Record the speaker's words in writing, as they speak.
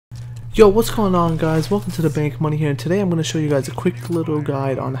Yo, what's going on, guys? Welcome to the Bank Money here, and today I'm going to show you guys a quick little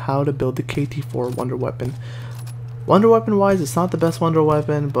guide on how to build the KT-4 Wonder Weapon. Wonder Weapon wise, it's not the best Wonder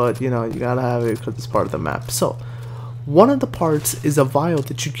Weapon, but you know, you gotta have it because it's part of the map. So, one of the parts is a vial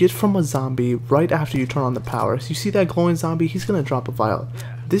that you get from a zombie right after you turn on the power. So you see that glowing zombie? He's going to drop a vial.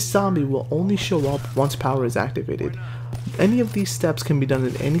 This zombie will only show up once power is activated. Any of these steps can be done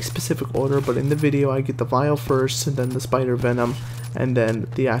in any specific order, but in the video I get the vial first, and then the spider venom, and then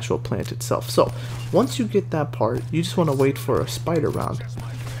the actual plant itself. So once you get that part, you just want to wait for a spider round.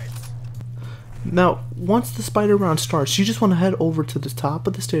 Now once the spider round starts, you just want to head over to the top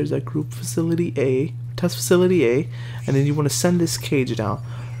of the stairs at group facility A, test facility A, and then you want to send this cage down.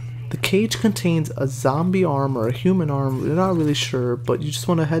 The cage contains a zombie arm or a human arm, we're not really sure, but you just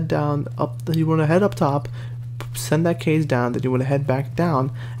want to head down you want to head up top, send that cage down, then you want to head back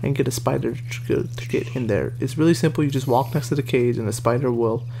down and get a spider to get in there. It's really simple. You just walk next to the cage and the spider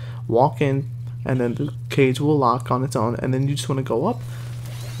will walk in, and then the cage will lock on its own, and then you just want to go up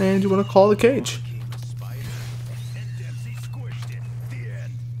and you want to call the cage.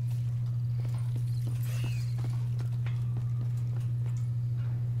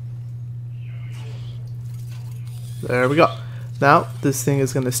 There we go. Now this thing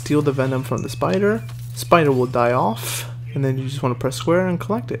is going to steal the venom from the spider. Spider will die off, and then you just want to press square and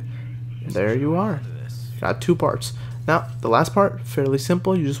collect it. And there you are. Got two parts. Now the last part, fairly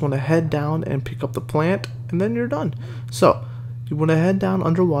simple. You just want to head down and pick up the plant, and then you're done. So you want to head down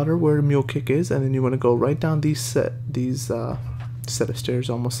underwater where the mule kick is, and then you want to go right down these set of stairs.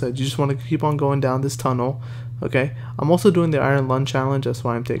 Almost said. You just want to keep on going down this tunnel. Okay. I'm also doing the iron lung challenge. That's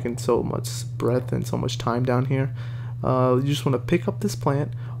why I'm taking so much breath and so much time down here. You just want to pick up this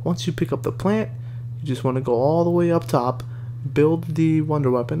plant. Once you pick up the plant, you just want to go all the way up top, build the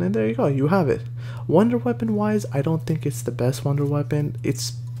Wonder Weapon, and there you go, you have it. Wonder Weapon wise, I don't think it's the best Wonder Weapon.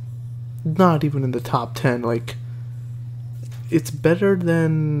 It's not even in the top 10. Like, it's better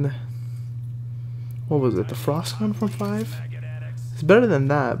than, what was it, the Frost Gun from 5? It's better than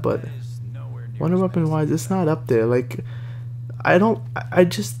that, but Wonder Weapon wise, it's not up there. Like, I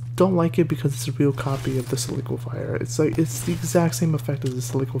just don't like it because it's a real copy of the Solidifier. It's like, it's the exact same effect as the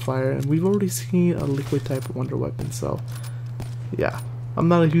Solidifier, and we've already seen a liquid type of Wonder Weapon, so yeah, I'm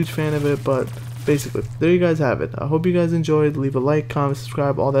not a huge fan of it, but basically there you guys have it. I hope you guys enjoyed. Leave a like, comment,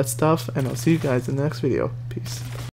 subscribe, all that stuff, and I'll see you guys in the next video. Peace.